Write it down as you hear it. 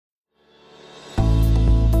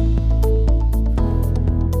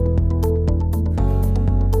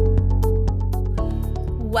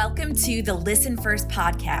to the Listen First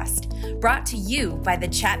podcast, brought to you by the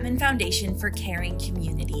Chapman Foundation for Caring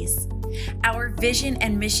Communities. Our vision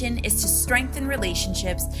and mission is to strengthen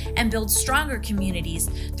relationships and build stronger communities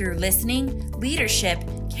through listening, leadership,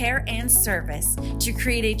 care, and service to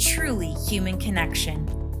create a truly human connection.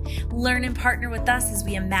 Learn and partner with us as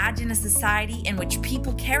we imagine a society in which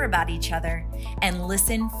people care about each other and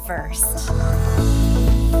listen first.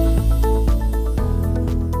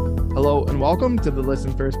 Hello and welcome to the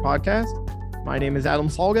Listen First podcast. My name is Adam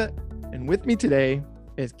Salga, and with me today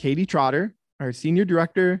is Katie Trotter, our Senior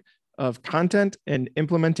Director of Content and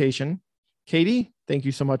Implementation. Katie, thank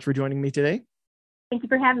you so much for joining me today. Thank you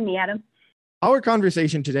for having me, Adam. Our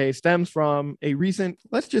conversation today stems from a recent,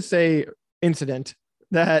 let's just say, incident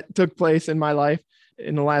that took place in my life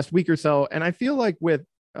in the last week or so. And I feel like with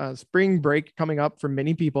spring break coming up for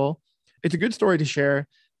many people, it's a good story to share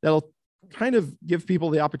that'll kind of give people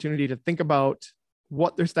the opportunity to think about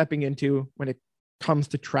what they're stepping into when it comes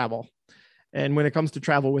to travel. And when it comes to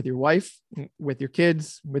travel with your wife, with your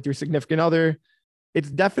kids, with your significant other, it's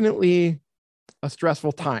definitely a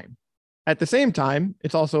stressful time. At the same time,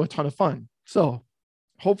 it's also a ton of fun. So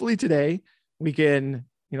hopefully today we can,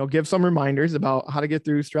 give some reminders about how to get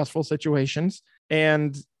through stressful situations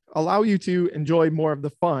and allow you to enjoy more of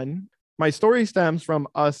the fun. My story stems from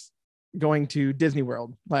us going to Disney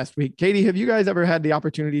World last week. Katie, have you guys ever had the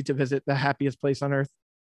opportunity to visit the happiest place on earth?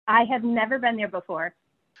 I have never been there before.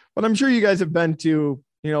 But I'm sure you guys have been to,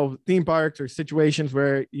 theme parks or situations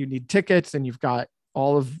where you need tickets and you've got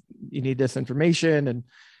you need this information and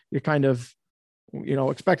you're kind of,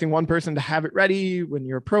 expecting one person to have it ready when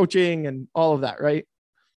you're approaching and all of that, right?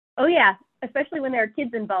 Oh yeah. Especially when there are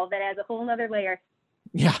kids involved, that adds a whole nother layer.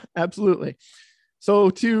 Yeah, absolutely. So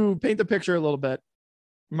to paint the picture a little bit,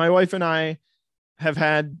 my wife and I have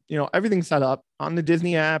had, everything set up on the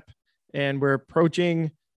Disney app, and we're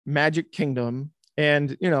approaching Magic Kingdom.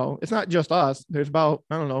 And, it's not just us. There's about,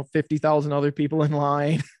 50,000 other people in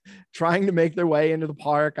line trying to make their way into the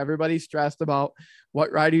park. Everybody's stressed about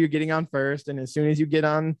what ride are you getting on first. And as soon as you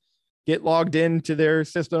get logged into their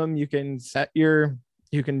system, you can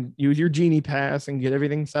use your Genie Pass and get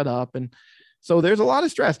everything set up. And so there's a lot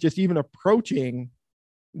of stress just even approaching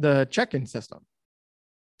the check-in system.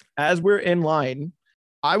 As we're in line,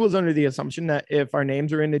 I was under the assumption that if our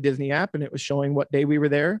names are in the Disney app and it was showing what day we were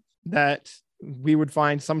there, that we would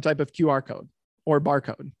find some type of QR code or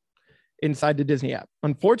barcode inside the Disney app.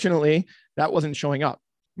 Unfortunately, that wasn't showing up.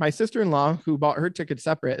 My sister-in-law, who bought her ticket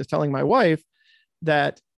separate, is telling my wife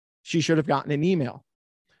that she should have gotten an email.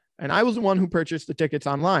 And I was the one who purchased the tickets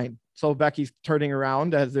online. So Becky's turning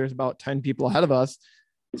around as there's about 10 people ahead of us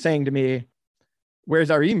saying to me,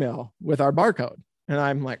 "Where's our email with our barcode?" And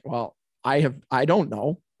I'm like, "Well, I don't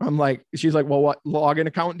know." She's like, "Well, what login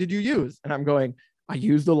account did you use?" And I'm going, "I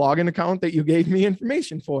used the login account that you gave me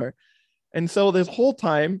information for." And so this whole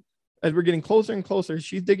time, as we're getting closer and closer,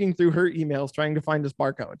 she's digging through her emails, trying to find this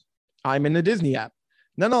barcode. I'm in the Disney app.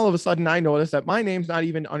 And then all of a sudden I notice that my name's not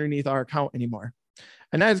even underneath our account anymore.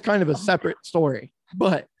 And that is kind of a separate story,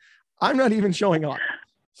 but I'm not even showing up.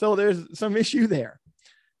 So there's some issue there.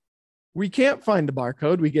 We can't find the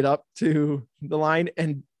barcode. We get up to the line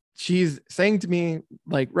and she's saying to me,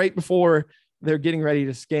 like right before they're getting ready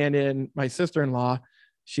to scan in my sister-in-law,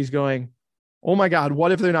 she's going, "Oh my God,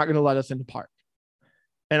 what if they're not going to let us in the park?"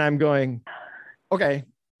 And I'm going, okay,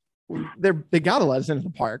 they got to let us into the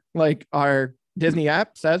park. Like our Disney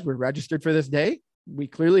app says we're registered for this day. We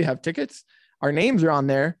clearly have tickets. Our names are on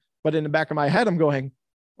there. But in the back of my head, I'm going,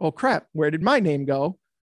 oh crap, where did my name go?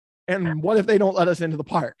 And what if they don't let us into the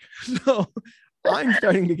park? So I'm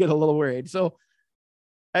starting to get a little worried. So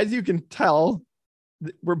as you can tell,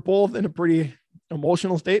 we're both in a pretty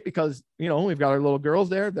emotional state because, we've got our little girls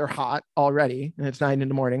there. They're hot already and it's 9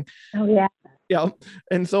 a.m. Oh yeah. Yeah.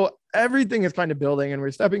 And so everything is kind of building and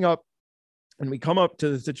we're stepping up and we come up to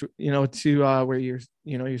the situation, where you're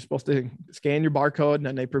supposed to scan your barcode and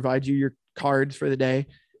then they provide you your cards for the day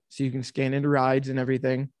so you can scan into rides and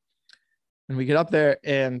everything. And we get up there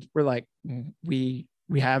and we're like, we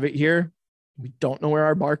have it here. We don't know where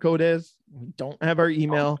our barcode is. We don't have our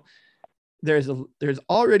email. There's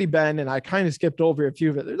already been, and I kind of skipped over a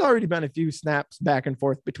few of it. There's already been a few snaps back and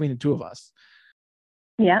forth between the two of us.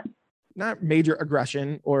 Yeah. Not major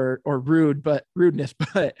aggression or rudeness,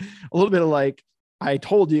 but a little bit of like, I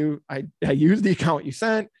told you, I used the account you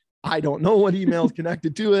sent. I don't know what email is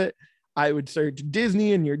connected to it. I would search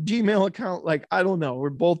Disney in your Gmail account. Like, I don't know. We're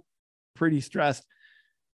both pretty stressed.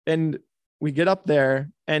 And we get up there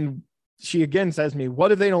and she again says to me,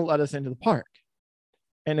 "What if they don't let us into the park?"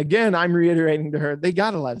 And again, I'm reiterating to her, they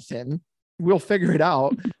got to let us in. We'll figure it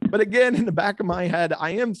out. But again, in the back of my head,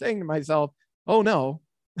 I am saying to myself, oh no,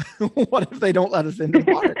 what if they don't let us into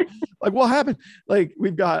the park? Like, what happened? Like,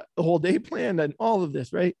 we've got the whole day planned and all of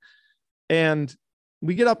this, right? And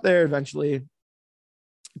we get up there eventually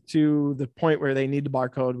to the point where they need the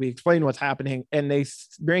barcode. We explain what's happening, and they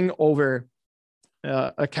bring over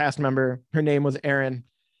a cast member. Her name was Erin,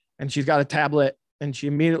 and she's got a tablet, and she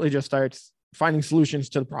immediately just starts finding solutions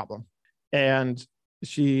to the problem. And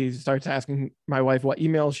she starts asking my wife what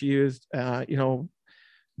email she used,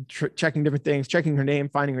 checking different things, checking her name,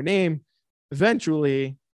 finding her name.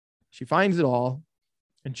 Eventually, she finds it all,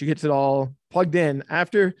 and she gets it all plugged in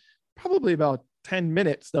after probably about 10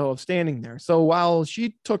 minutes, though, of standing there. So while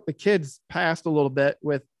she took the kids past a little bit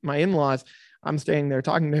with my in-laws, I'm staying there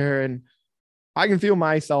talking to her, and I can feel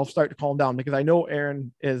myself start to calm down because I know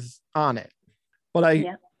Erin is on it. But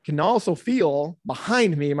I can also feel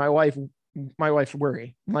behind me my wife's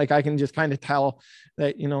worry. Like, I can just kind of tell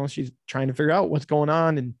that, she's trying to figure out what's going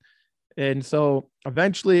on. And so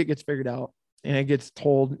eventually it gets figured out, and it gets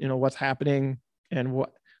told, what's happening and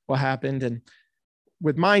what happened. And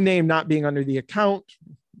with my name not being under the account,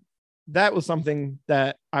 that was something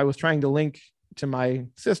that I was trying to link to my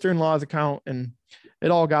sister-in-law's account, and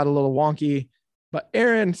it all got a little wonky. But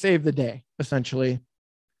Erin saved the day, essentially.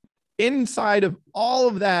 Inside of all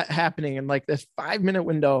of that happening in like this 5-minute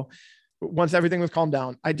window, once everything was calmed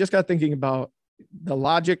down, I just got thinking about the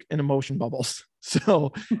logic and emotion bubbles.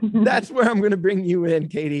 So that's where I'm going to bring you in,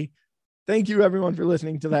 Katie. Thank you, everyone, for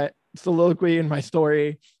listening to that soliloquy and my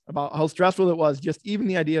story about how stressful it was, just even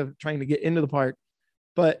the idea of trying to get into the park.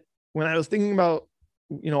 But when I was thinking about,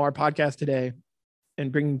 our podcast today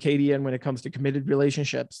and bringing Katie in when it comes to committed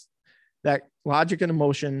relationships, that logic and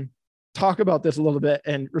emotion, talk about this a little bit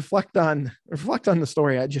and reflect on the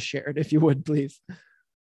story I just shared, if you would, please.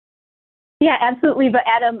 Yeah, absolutely. But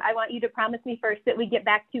Adam, I want you to promise me first that we get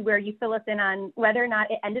back to where you fill us in on whether or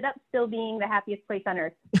not it ended up still being the happiest place on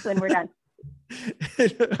earth when we're done.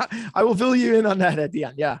 I will fill you in on that at the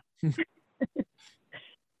end. Yeah.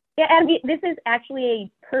 Yeah, and this is actually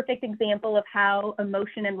a perfect example of how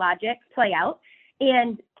emotion and logic play out.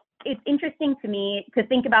 And it's interesting to me to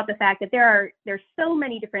think about the fact that there's so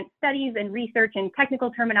many different studies and research and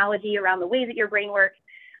technical terminology around the way that your brain works.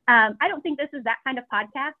 I don't think this is that kind of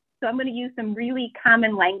podcast, so I'm going to use some really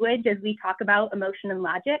common language as we talk about emotion and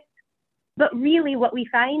logic. But really what we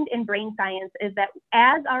find in brain science is that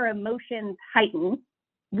as our emotions heighten,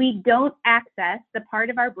 we don't access the part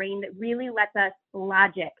of our brain that really lets us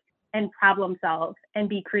logic and problem solve and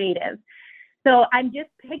be creative. So I'm just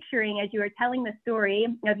picturing, as you were telling the story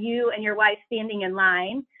of you and your wife standing in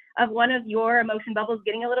line, of one of your emotion bubbles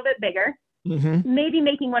getting a little bit bigger, maybe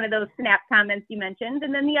making one of those snap comments you mentioned,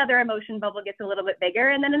 and then the other emotion bubble gets a little bit bigger,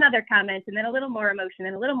 and then another comment, and then a little more emotion,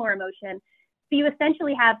 and a little more emotion. So you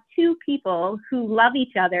essentially have two people who love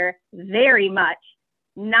each other very much,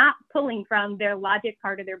 not pulling from their logic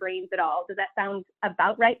part of their brains at all. Does that sound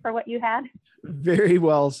about right for what you had? Very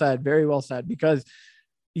well said. Very well said. Because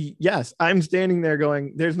yes, I'm standing there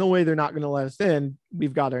going, there's no way they're not going to let us in.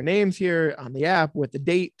 We've got our names here on the app with the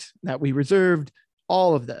date that we reserved,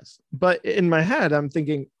 all of this. But in my head, I'm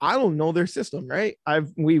thinking, I don't know their system, right?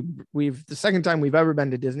 We've the second time we've ever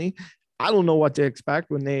been to Disney. I don't know what to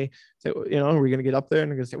expect when they say, we're going to get up there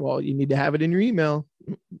and they're going to say, well, you need to have it in your email,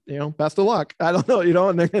 best of luck. I don't know,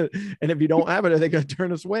 and if you don't have it, are they going to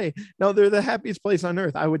turn us away? No, they're the happiest place on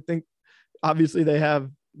earth. I would think, obviously they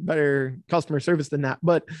have better customer service than that,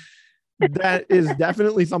 but that is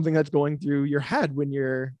definitely something that's going through your head when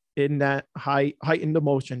you're in that heightened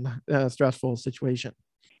emotion, stressful situation.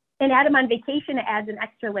 And Adam, on vacation, it adds an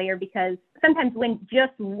extra layer because sometimes when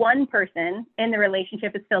just one person in the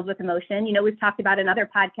relationship is filled with emotion, we've talked about in other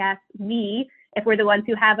podcasts, if we're the ones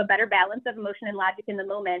who have a better balance of emotion and logic in the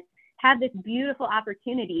moment, have this beautiful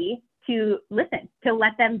opportunity to listen, to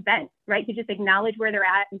let them vent, right? To just acknowledge where they're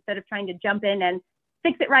at instead of trying to jump in and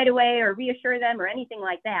fix it right away or reassure them or anything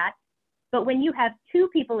like that. But when you have two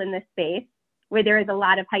people in this space where there is a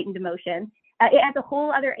lot of heightened emotion, it adds a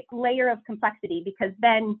whole other layer of complexity because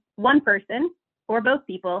then one person or both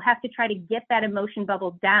people have to try to get that emotion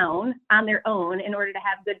bubble down on their own in order to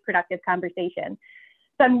have good, productive conversation.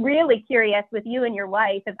 So I'm really curious with you and your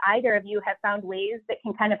wife, if either of you have found ways that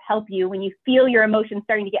can kind of help you when you feel your emotions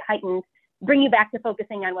starting to get heightened, bring you back to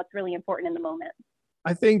focusing on what's really important in the moment.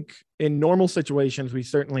 I think in normal situations, we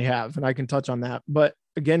certainly have, and I can touch on that. But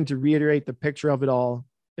again, to reiterate the picture of it all,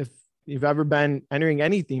 if you've ever been entering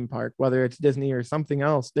any theme park, whether it's Disney or something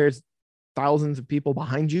else, there's thousands of people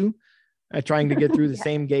behind you trying to get through the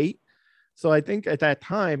same gate. So I think at that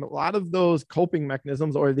time, a lot of those coping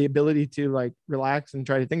mechanisms or the ability to like relax and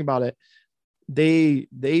try to think about it,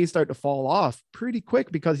 they start to fall off pretty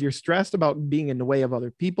quick because you're stressed about being in the way of other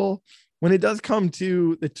people. When it does come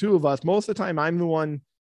to the two of us, most of the time I'm the one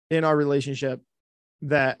in our relationship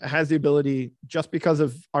that has the ability, just because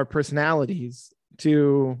of our personalities,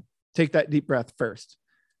 to take that deep breath first.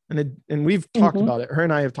 And we've talked about it. Her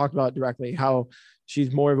and I have talked about it directly, how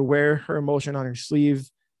she's more aware, her emotion on her sleeve,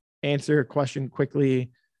 answer a question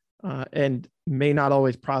quickly, and may not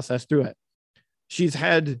always process through it.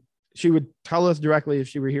 She would tell us directly if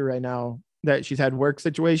she were here right now that she's had work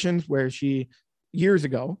situations where years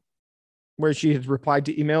ago, where she has replied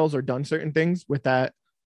to emails or done certain things with that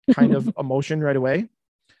kind of emotion right away,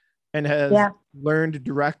 and has learned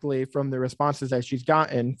directly from the responses that she's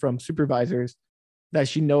gotten from supervisors that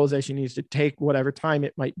she knows that she needs to take whatever time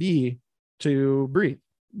it might be to breathe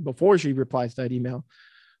before she replies to that email.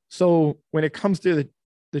 So when it comes to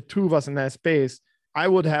the two of us in that space, I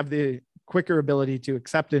would have the quicker ability to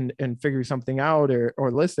accept and figure something out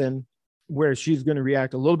or listen, where she's going to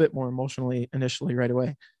react a little bit more emotionally initially right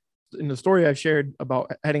away. In the story I've shared about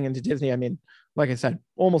heading into Disney, I mean, like I said,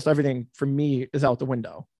 almost everything for me is out the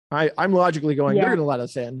window. I'm logically going, they're going to let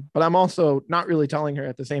us in, but I'm also not really telling her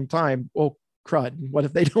at the same time, well, crud, what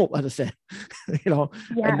if they don't let us in?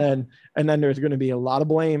 And then there's going to be a lot of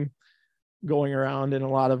blame going around and a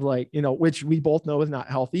lot of which we both know is not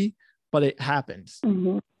healthy, but it happens.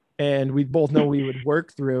 And we both know we would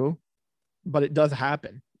work through, but it does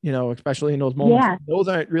happen, especially in those moments.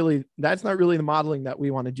 That's not really the modeling that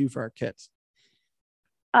we want to do for our kids.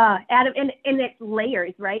 Adam, and it's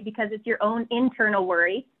layers, right? Because it's your own internal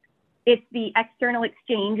worry. It's the external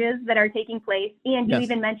exchanges that are taking place. And you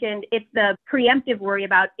even mentioned it's the preemptive worry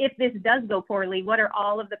about, if this does go poorly, what are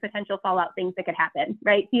all of the potential fallout things that could happen,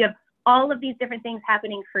 right? So you have all of these different things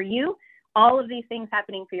happening for you, all of these things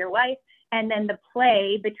happening for your wife, and then the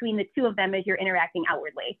play between the two of them as you're interacting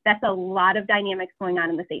outwardly. That's a lot of dynamics going on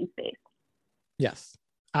in the same space. Yes,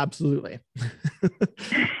 absolutely.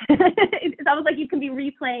 It's almost like you can be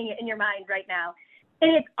replaying it in your mind right now.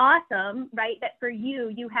 And it's awesome, right, that for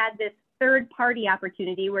you had this third party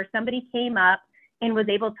opportunity where somebody came up and was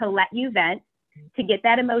able to let you vent, to get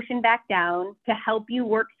that emotion back down, to help you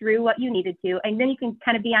work through what you needed to, and then you can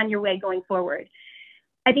kind of be on your way going forward.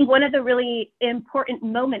 I think one of the really important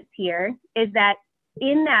moments here is that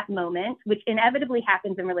in that moment, which inevitably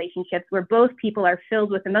happens in relationships where both people are filled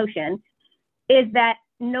with emotion, is that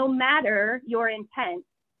no matter your intent,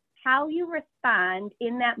 how you respond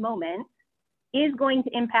in that moment is going to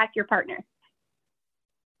impact your partner,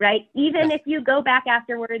 right? Even if you go back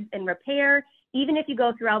afterwards and repair, even if you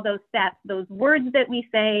go through all those steps, those words that we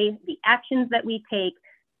say, the actions that we take,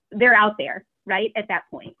 they're out there, right? At that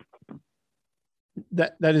point.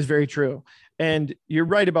 That is very true. And you're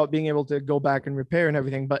right about being able to go back and repair and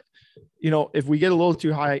everything. But, if we get a little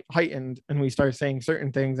too heightened and we start saying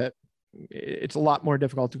certain things, that it's a lot more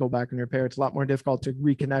difficult to go back and repair. It's a lot more difficult to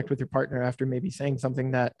reconnect with your partner after maybe saying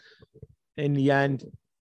something that in the end,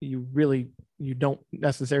 you don't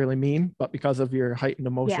necessarily mean, but because of your heightened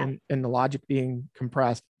emotion and the logic being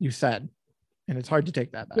compressed, you said, and it's hard to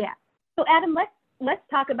take that back. Yeah. So Adam, let's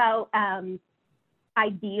talk about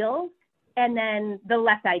ideal and then the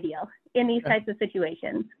less ideal in these types of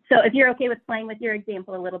situations. So if you're okay with playing with your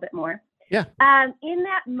example a little bit more. Yeah. In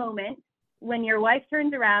that moment, when your wife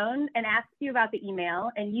turns around and asks you about the email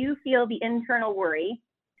and you feel the internal worry,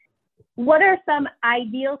 what are some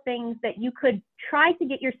ideal things that you could try to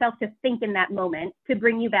get yourself to think in that moment to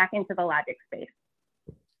bring you back into the logic space?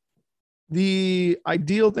 The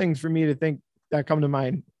ideal things for me to think that come to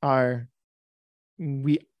mind are,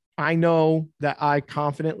 I know that I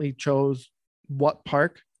confidently chose what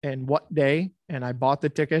park and what day, and I bought the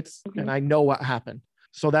tickets and I know what happened.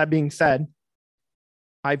 So that being said,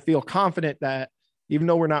 I feel confident that even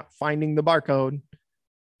though we're not finding the barcode,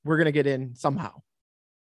 we're going to get in somehow.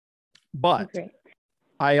 But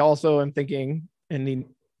I also am thinking, it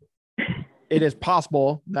is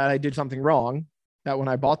possible that I did something wrong, that when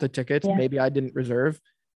I bought the tickets, maybe I didn't reserve.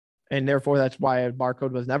 And therefore, that's why a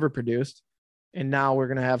barcode was never produced. And now we're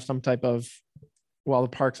going to have some type of, well, the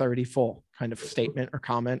park's already full kind of statement or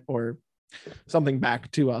comment or something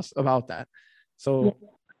back to us about that. So,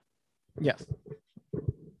 yes.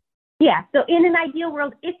 Yeah. So in an ideal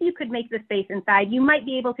world, if you could make the space inside, you might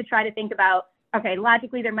be able to try to think about, okay,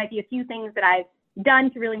 logically, there might be a few things that I've done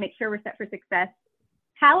to really make sure we're set for success.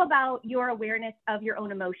 How about your awareness of your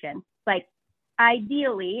own emotion? Like,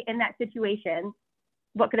 ideally, in that situation,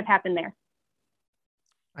 what could have happened there?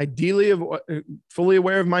 Ideally, fully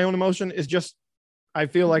aware of my own emotion is just, I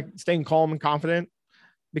feel like staying calm and confident,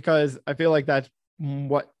 because I feel like that's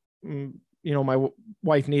what my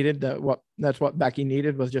wife needed, that's what Becky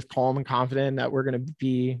needed, was just calm and confident that we're going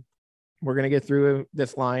to get through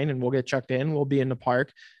this line and we'll get checked in. We'll be in the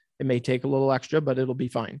park. It may take a little extra, but it'll be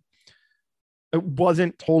fine. It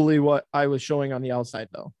wasn't totally what I was showing on the outside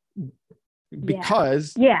though,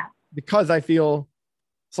 because I feel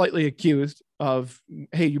slightly accused of,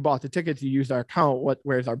 hey, you bought the tickets, you used our account.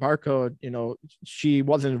 Where's our barcode? She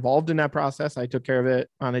wasn't involved in that process. I took care of it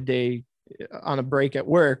on a break at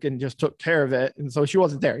work and just took care of it. And so she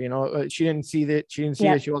wasn't there, she didn't see that. She didn't see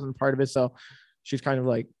it. She wasn't part of it. So she's kind of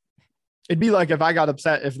like, it'd be like if I got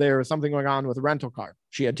upset if there was something going on with a rental car.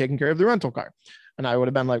 She had taken care of the rental car. And I would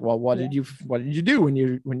have been like, well, what did you do when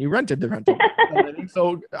you rented the rental car?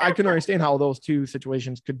 So I can understand how those two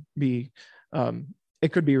situations could be,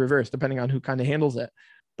 it could be reversed depending on who kind of handles it.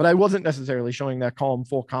 But I wasn't necessarily showing that calm,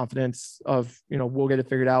 full confidence of, we'll get it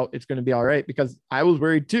figured out. It's going to be all right, because I was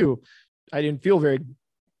worried too. I didn't feel very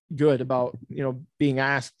good about, being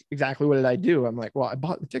asked exactly what did I do? I'm like, well, I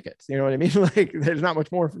bought the tickets. You know what I mean? Like, there's not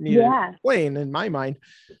much more for me to explain in my mind,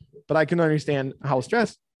 but I can understand how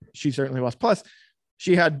stressed she certainly was. Plus,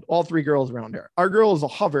 she had all three girls around her. Our girls will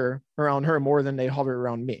hover around her more than they hover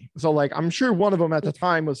around me. So like, I'm sure one of them at the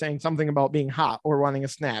time was saying something about being hot or wanting a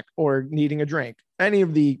snack or needing a drink. Any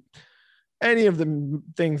of the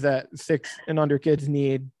things that 6 and under kids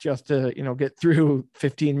need just to, get through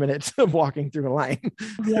 15 minutes of walking through a line.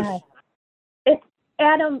 Yes.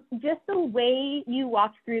 Adam, just the way you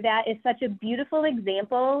walked through that is such a beautiful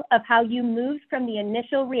example of how you moved from the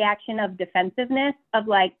initial reaction of defensiveness of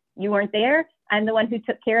like, you weren't there, I'm the one who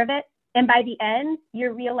took care of it. And by the end,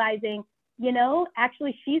 you're realizing,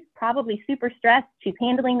 actually she's probably super stressed. She's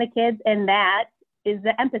handling the kids. And that is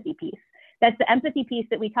the empathy piece. That's the empathy piece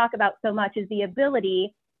that we talk about so much, is the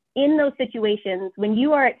ability in those situations when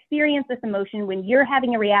you are experiencing this emotion, when you're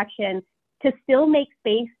having a reaction, to still make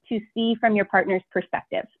space to see from your partner's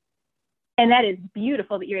perspective. And that is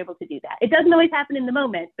beautiful that you're able to do that. It doesn't always happen in the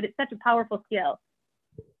moment, but it's such a powerful skill.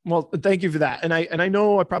 Well, thank you for that. And I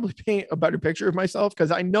know I probably paint a better picture of myself, because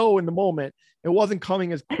I know in the moment it wasn't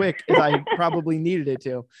coming as quick as I probably needed it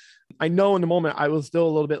to. I know in the moment I was still a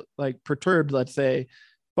little bit like perturbed, let's say,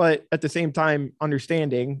 but at the same time,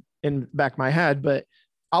 understanding in the back of my head. But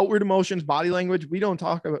outward emotions, body language, we don't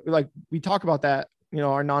talk about, like, we talk about that,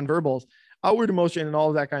 our nonverbals, outward emotion and all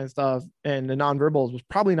of that kind of stuff. And the nonverbals was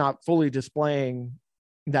probably not fully displaying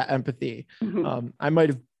that empathy. Mm-hmm. I might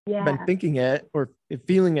have been thinking it or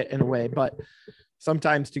feeling it in a way, but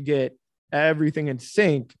sometimes to get everything in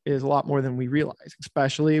sync is a lot more than we realize,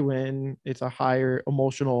 especially when it's a higher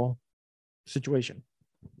emotional situation.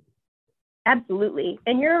 Absolutely.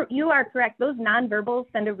 And you are correct. Those nonverbals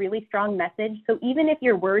send a really strong message. So even if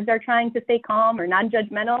your words are trying to stay calm or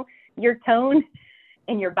non-judgmental, your tone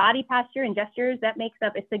and your body posture and gestures, that makes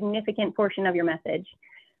up a significant portion of your message.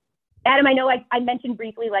 Adam, I know I mentioned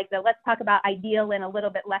briefly, like, let's talk about ideal and a little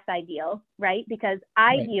bit less ideal, right? Because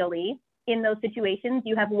ideally, in those situations,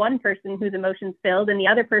 you have one person whose emotions filled and the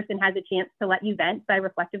other person has a chance to let you vent by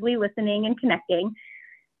reflectively listening and connecting.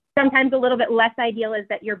 Sometimes a little bit less ideal is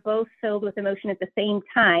that you're both filled with emotion at the same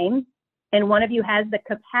time, and one of you has the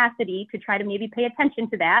capacity to try to maybe pay attention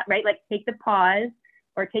to that, right? Like take the pause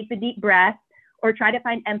or take the deep breath or try to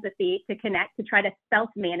find empathy to connect, to try to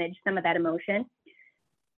self-manage some of that emotion.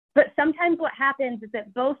 But sometimes what happens is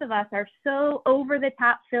that both of us are so over the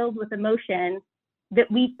top filled with emotion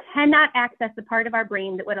that we cannot access the part of our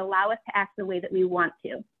brain that would allow us to act the way that we want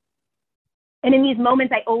to. And in these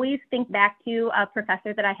moments, I always think back to a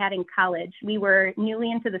professor that I had in college. We were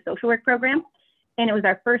newly into the social work program, and it was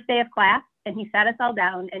our first day of class, and he sat us all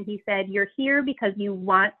down and he said, you're here because you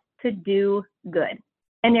want to do good.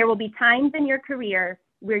 And there will be times in your career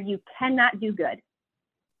where you cannot do good.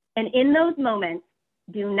 And in those moments,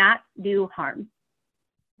 do not do harm.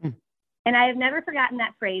 And I have never forgotten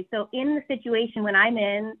that phrase. So in the situation when I'm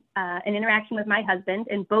in an interaction with my husband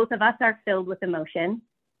and both of us are filled with emotion,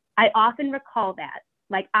 I often recall that,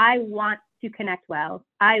 like, I want to connect well.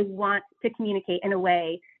 I want to communicate in a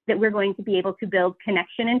way that we're going to be able to build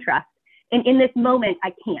connection and trust. And in this moment,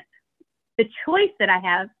 I can't. The choice that I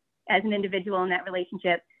have as an individual in that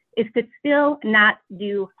relationship is to still not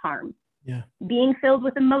do harm. Yeah. Being filled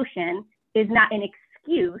with emotion is not an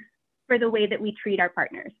excuse for the way that we treat our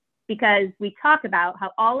partners, because we talk about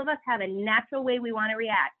how all of us have a natural way we want to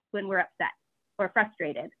react when we're upset or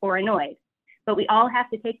frustrated or annoyed. But we all have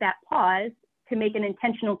to take that pause to make an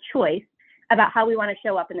intentional choice about how we want to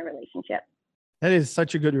show up in the relationship. That is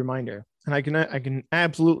such a good reminder. And I can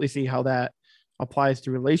absolutely see how that applies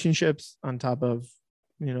to relationships on top of,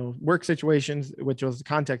 work situations, which was the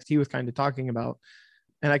context he was kind of talking about.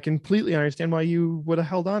 And I completely understand why you would have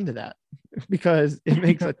held on to that, because it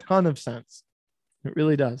makes a ton of sense. It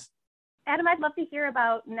really does. Adam, I'd love to hear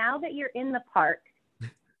about, now that you're in the park,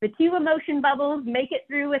 the 2 emotion bubbles make it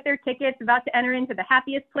through with their tickets, about to enter into the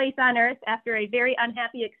happiest place on earth after a very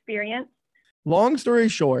unhappy experience. Long story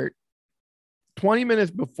short, 20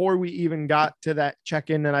 minutes before we even got to that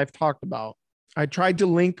check-in that I've talked about, I tried to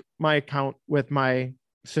link my account with my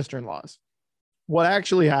sister-in-law's. What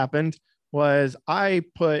actually happened was I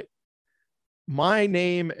put my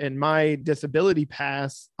name and my disability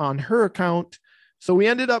pass on her account. So we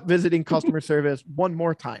ended up visiting customer service one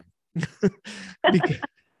more time. Because,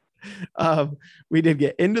 we did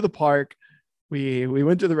get into the park. We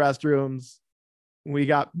went to the restrooms. We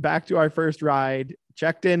got back to our first ride,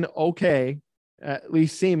 checked in okay, at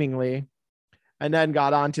least seemingly, and then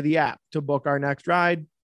got onto the app to book our next ride.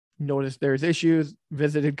 Noticed there's issues,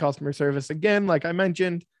 visited customer service again, like I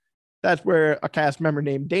mentioned. That's where a cast member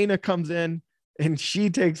named Dana comes in, and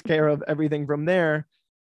she takes care of everything from there.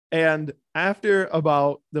 And after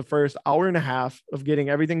about the first hour and a half of getting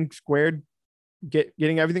everything squared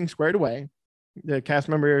away, the cast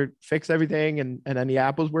member fixed everything, and then the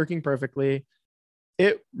app was working perfectly.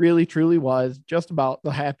 It really, truly was just about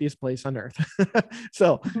the happiest place on earth.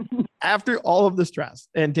 So after all of the stress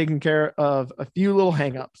and taking care of a few little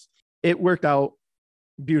hangups, it worked out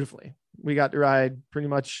beautifully. We got to ride pretty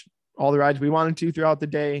much all the rides we wanted to throughout the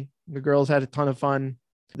day. The girls had a ton of fun.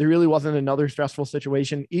 There really wasn't another stressful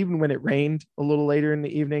situation, even when it rained a little later in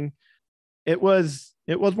the evening. It was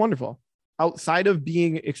wonderful. Outside of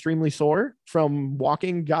being extremely sore from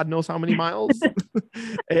walking God knows how many miles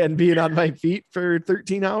and being on my feet for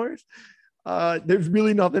 13 hours, there's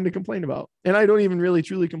really nothing to complain about. And I don't even really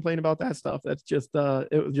truly complain about that stuff. That's just,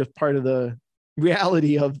 it was just part of the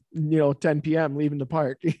reality of, 10 p.m. leaving the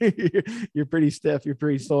park. You're pretty stiff, you're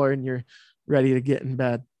pretty sore, and you're ready to get in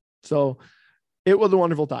bed. So it was a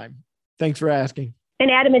wonderful time. Thanks for asking. And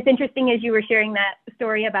Adam, it's interesting as you were sharing that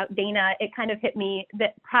story about Dana, it kind of hit me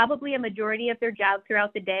that probably a majority of their job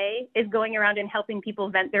throughout the day is going around and helping people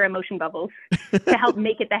vent their emotion bubbles to help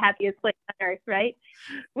make it the happiest place on earth, right?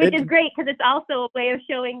 Which is great, because it's also a way of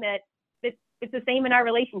showing that it's the same in our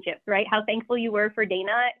relationships, right? How thankful you were for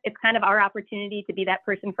Dana. It's kind of our opportunity to be that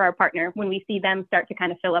person for our partner when we see them start to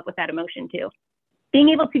kind of fill up with that emotion too. Being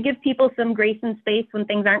able to give people some grace and space when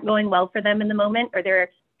things aren't going well for them in the moment, or they're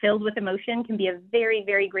filled with emotion, can be a very,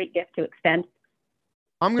 very great gift to extend.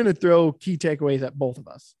 I'm going to throw key takeaways at both of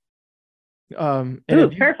us.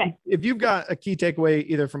 Perfect. If you've got a key takeaway,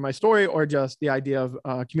 either from my story or just the idea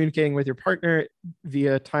of communicating with your partner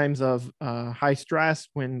via times of high stress,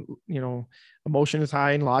 when, emotion is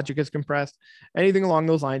high and logic is compressed, anything along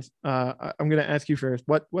those lines, I'm going to ask you first,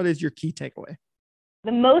 what is your key takeaway?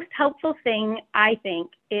 The most helpful thing, I think,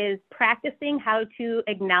 is practicing how to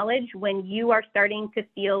acknowledge when you are starting to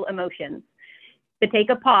feel emotions. To take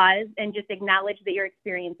a pause and just acknowledge that you're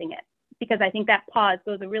experiencing it. Because I think that pause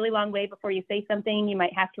goes a really long way before you say something you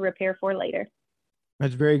might have to repair for later.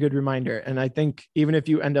 That's a very good reminder. And I think even if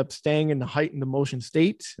you end up staying in the heightened emotion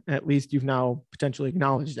state, at least you've now potentially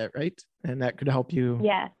acknowledged it, right? And that could help you.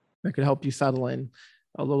 Yeah. That could help you settle in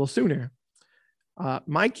a little sooner.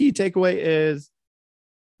 My key takeaway is,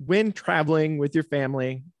 when traveling with your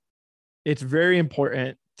family, it's very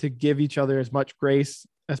important to give each other as much grace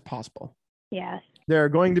as possible. Yes. There are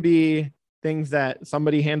going to be things that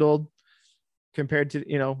somebody handled compared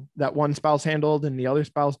to, that one spouse handled and the other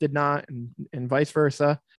spouse did not, and vice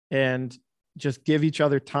versa. And just give each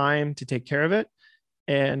other time to take care of it,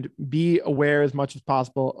 and be aware as much as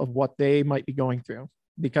possible of what they might be going through,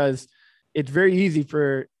 because it's very easy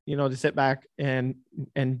for, to sit back and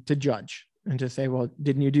to judge and to say, well,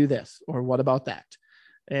 didn't you do this? Or what about that?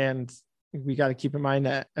 And we got to keep in mind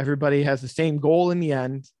that everybody has the same goal in the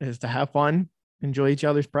end, is to have fun, enjoy each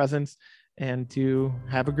other's presence, and to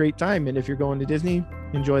have a great time. And if you're going to Disney,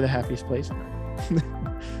 enjoy the happiest place.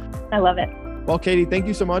 I love it. Well, Katie, thank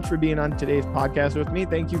you so much for being on today's podcast with me.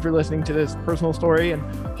 Thank you for listening to this personal story, and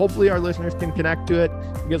hopefully our listeners can connect to it.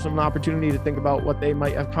 It gives them an opportunity to think about what they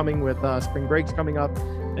might have coming with spring breaks coming up,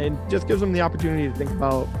 and just gives them the opportunity to think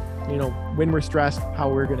about, when we're stressed, how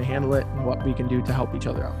we're going to handle it and what we can do to help each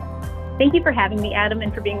other out. Thank you for having me, Adam,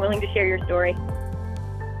 and for being willing to share your story.